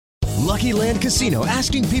Lucky Land Casino,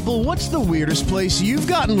 asking people, what's the weirdest place you've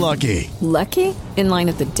gotten lucky? Lucky? In line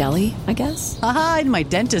at the deli, I guess? Aha, in my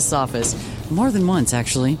dentist's office. More than once,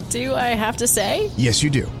 actually. Do I have to say? Yes, you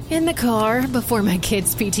do. In the car before my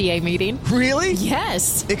kids' PTA meeting. Really?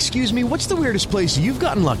 Yes. Excuse me, what's the weirdest place you've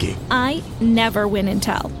gotten lucky? I never win and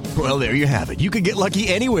tell. Well, there you have it. You can get lucky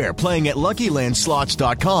anywhere, playing at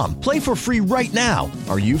LuckyLandSlots.com. Play for free right now.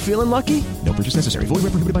 Are you feeling lucky? No purchase necessary. Void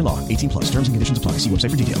where prohibited by law. 18+. Terms and conditions apply. See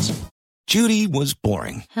website for details. Judy was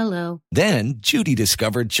boring. Hello. Then Judy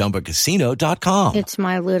discovered ChumbaCasino.com. It's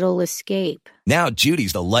my little escape. Now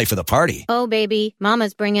Judy's the life of the party. Oh, baby,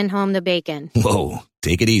 mama's bringing home the bacon. Whoa,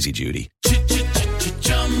 take it easy, Judy.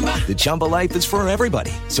 The Chumba life is for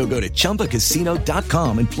everybody. So go to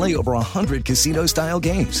ChumbaCasino.com and play over 100 casino-style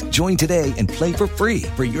games. Join today and play for free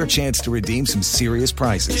for your chance to redeem some serious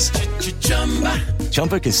prizes.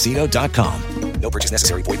 ChumbaCasino.com. No purchase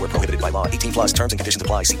necessary. Void where prohibited by law. 18+. Terms and conditions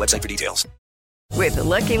apply. See website for details. With the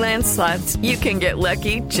Lucky Land Slots, you can get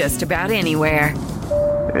lucky just about anywhere.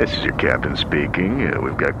 This is your captain speaking.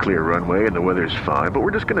 We've got clear runway and the weather's fine, but we're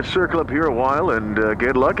just going to circle up here a while and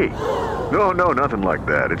get lucky. No, nothing like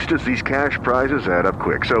that. It's just these cash prizes add up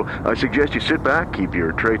quick. So I suggest you sit back, keep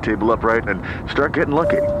your tray table upright, and start getting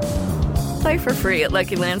lucky. Play for free at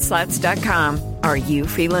LuckyLandSlots.com. Are you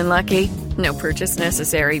feeling lucky? No purchase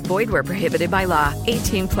necessary. Void where prohibited by law.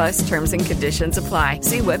 18+ terms and conditions apply.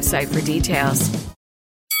 See website for details.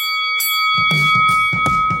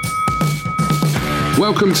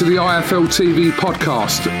 Welcome to the IFL TV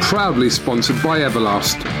podcast, proudly sponsored by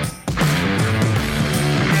Everlast.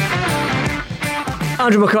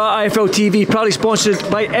 Andrew McCart, IFL TV, proudly sponsored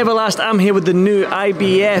by Everlast. I'm here with the new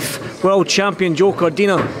IBF World Champion, Joe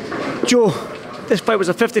Cordina. Joe, this fight was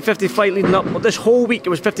a 50-50 fight leading up. This whole week it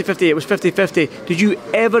was 50-50, it was 50-50. Did you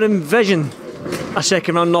ever envision a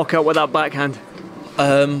second round knockout with that backhand?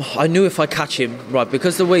 I knew if I catch him, right,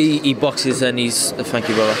 because the way he boxes and he's, thank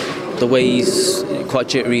you brother, the way he's quite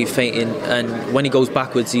jittery, fainting, and when he goes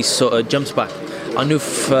backwards he sort of jumps back. I knew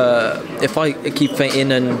if I keep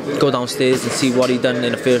fainting and go downstairs and see what he done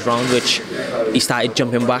in the first round, which he started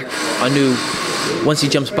jumping back, I knew once he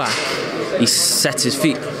jumps back he sets his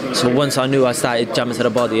feet. So once I knew I started jamming to the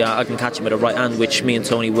body, I can catch him with the right hand, which me and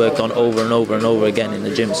Tony worked on over and over and over again in the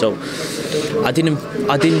gym. So I didn't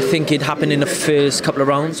think it'd happen in the first couple of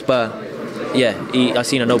rounds, but yeah, I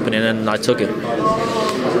seen an opening and I took it.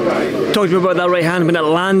 Talk to me about that right hand when it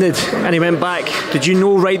landed and he went back. Did you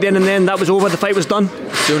know right then and then that was over, the fight was done?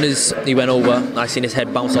 As soon as he went over, I seen his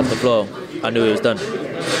head bounce off the floor. I knew it was done.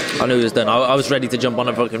 I was ready to jump on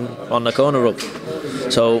the corner rope.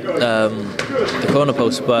 So the corner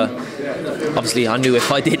post, but obviously I knew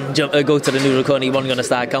if I didn't go to the neutral corner, he wasn't going to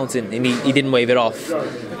start counting, and he didn't wave it off.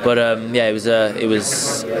 But yeah, it was.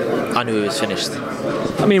 I knew it was finished.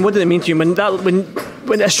 I mean, what did it mean to you when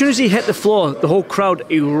as soon as he hit the floor, the whole crowd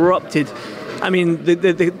erupted? I mean,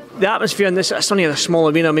 the atmosphere in this, it's only a small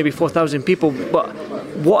arena, maybe 4,000 people, but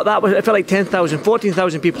what that was, it felt like 10,000,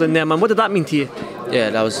 14,000 people in there, man. What did that mean to you?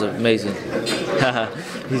 Yeah, that was amazing.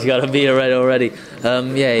 He's got a beer already.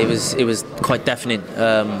 Yeah, it was quite deafening.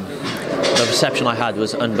 The reception I had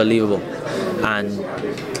was unbelievable, and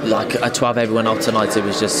to have everyone out tonight,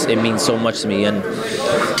 it means so much to me. And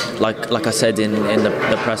like I said in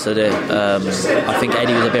the press today, I think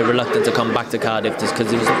Eddie was a bit reluctant to come back to Cardiff just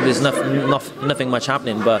because there's nothing much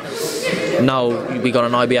happening. But now we got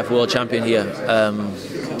an IBF World Champion here.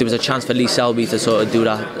 There was a chance for Lee Selby to sort of do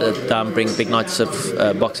that and bring big nights of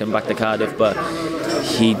boxing back to Cardiff, but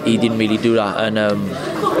he didn't really do that. And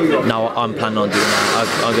now I'm planning on doing that.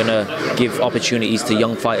 I'm going to give opportunities to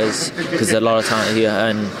young fighters because there's a lot of talent here,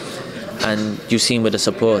 and you've seen with the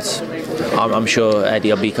support. I'm sure Eddie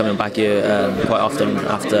will be coming back here quite often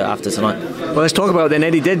after tonight. Well, let's talk about it then.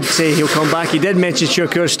 Eddie did say he'll come back. He did mention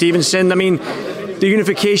Shakur Stevenson. I mean, the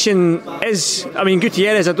unification is,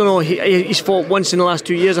 Gutierrez, I don't know, he's fought once in the last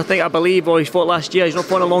 2 years, I believe, or he's fought last year. He's not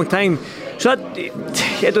fought in a long time. So we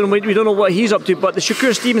don't know what he's up to, but the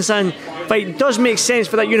Shakur Stevenson fight does make sense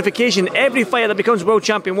for that unification. Every fighter that becomes world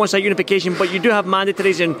champion wants that unification, but you do have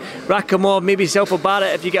mandatories in Rakhimov, maybe Selfa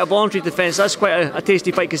Barrett if you get a voluntary defence. That's quite a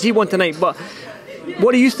tasty fight because he won tonight. But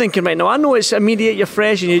what are you thinking right now? I know it's immediate, you're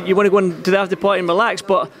fresh, and you want to go into the after party and relax,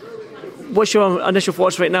 but what's your initial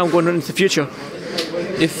thoughts right now going into the future?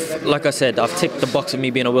 If, like I said, I've ticked the box of me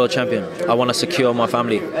being a world champion. I want to secure my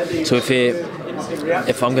family. So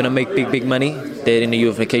if I'm going to make big money, they're in the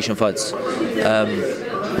unification fights.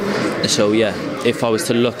 So yeah, if I was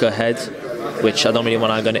to look ahead, which I don't really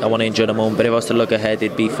want to, I want to enjoy the moment, but if I was to look ahead,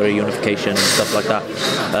 it'd be for a unification and stuff like that.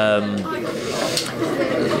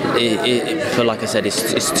 but like I said,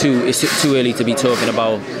 it's too early to be talking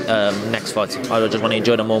about next fights. I just want to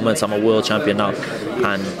enjoy the moments. I'm a world champion now,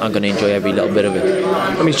 and I'm going to enjoy every little bit of it.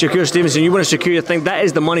 I mean, Shakur Stevenson, you want to secure your thing. That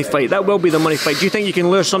is the money fight. That will be the money fight. Do you think you can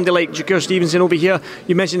lure somebody like Shakur Stevenson over here?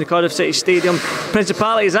 You mentioned the Cardiff City Stadium.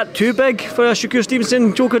 Principality, is that too big for a Shakur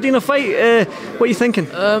Stevenson Joe Cordina fight? What are you thinking?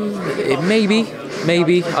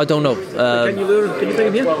 Maybe. I don't know. Can you bring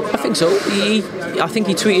him here? I think so. I think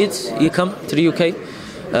he tweeted he'd come to the UK.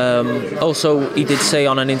 Also, he did say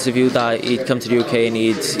on an interview that he'd come to the UK and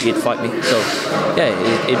he'd fight me. So,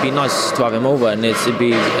 yeah, it'd be nice to have him over, and it'd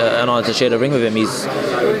be an honour to share the ring with him.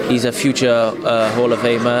 He's a future Hall of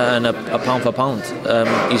Famer and a pound for pound.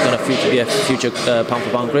 He's going to be a future pound for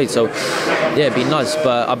pound great. So, yeah, it'd be nice.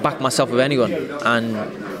 But I back myself with anyone, and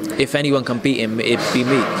if anyone can beat him, it'd be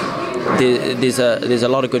me. There's a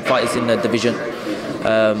lot of good fighters in the division.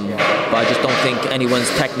 But I just don't think anyone's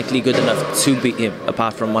technically good enough to beat him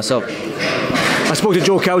apart from myself. I spoke to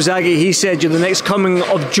Joe Calzaghe. He said you're the next coming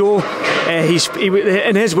of Joe.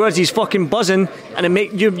 In his words, he's fucking buzzing, and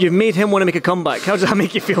you've made him want to make a comeback. How does that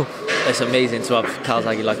make you feel? It's amazing to have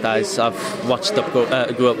Calzaghe like that.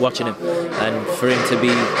 I've grew up watching him, and for him to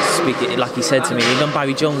be speaking like he said to me, even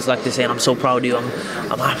Barry Jones, like they're saying, I'm so proud of you.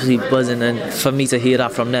 I'm absolutely buzzing, and for me to hear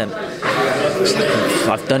that from them, it's like,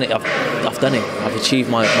 I've done it. I've done it. I've achieved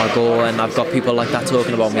my goal, and I've got people like that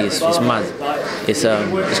talking about me. It's mad.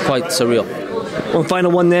 It's quite surreal. One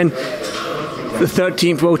final one then. The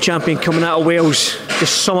 13th world champion coming out of Wales.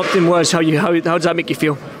 Just sum up in words how does that make you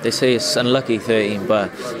feel? They say it's unlucky 13, but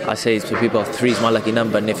I say it's for people 3 is my lucky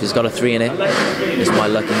number, and if it's got a 3 in it, it's my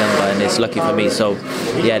lucky number, and it's lucky for me. So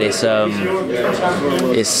yeah, it's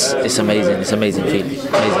amazing. It's amazing feeling.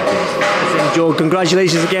 Joe,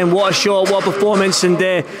 congratulations again. What a shot, what a performance, and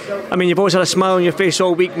I mean, you've always had a smile on your face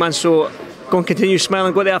all week, man. So go and continue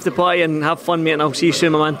smiling, go to the after party and have fun, mate, and I'll see you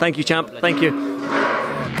soon, my man. Thank you, champ. Thank you.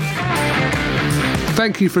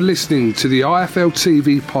 Thank you for listening to the IFL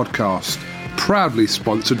TV podcast, proudly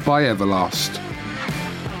sponsored by Everlast.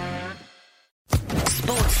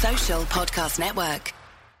 Sports Social Podcast Network.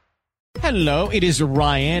 Hello, it is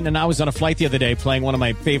Ryan, and I was on a flight the other day playing one of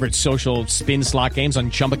my favorite social spin slot games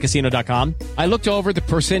on ChumbaCasino.com. I looked over the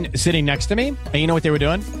person sitting next to me, and you know what they were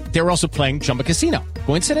doing? They were also playing Chumba Casino.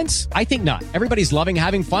 Coincidence? I think not. Everybody's loving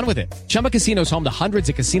having fun with it. Chumba Casino is home to hundreds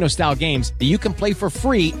of casino-style games that you can play for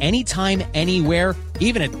free anytime, anywhere,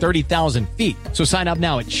 even at 30,000 feet. So sign up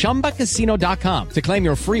now at ChumbaCasino.com to claim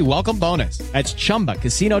your free welcome bonus. That's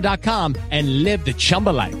ChumbaCasino.com and live the Chumba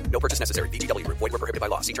life. No purchase necessary. VGW. Void where prohibited by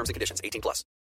law. See terms and conditions. 18+.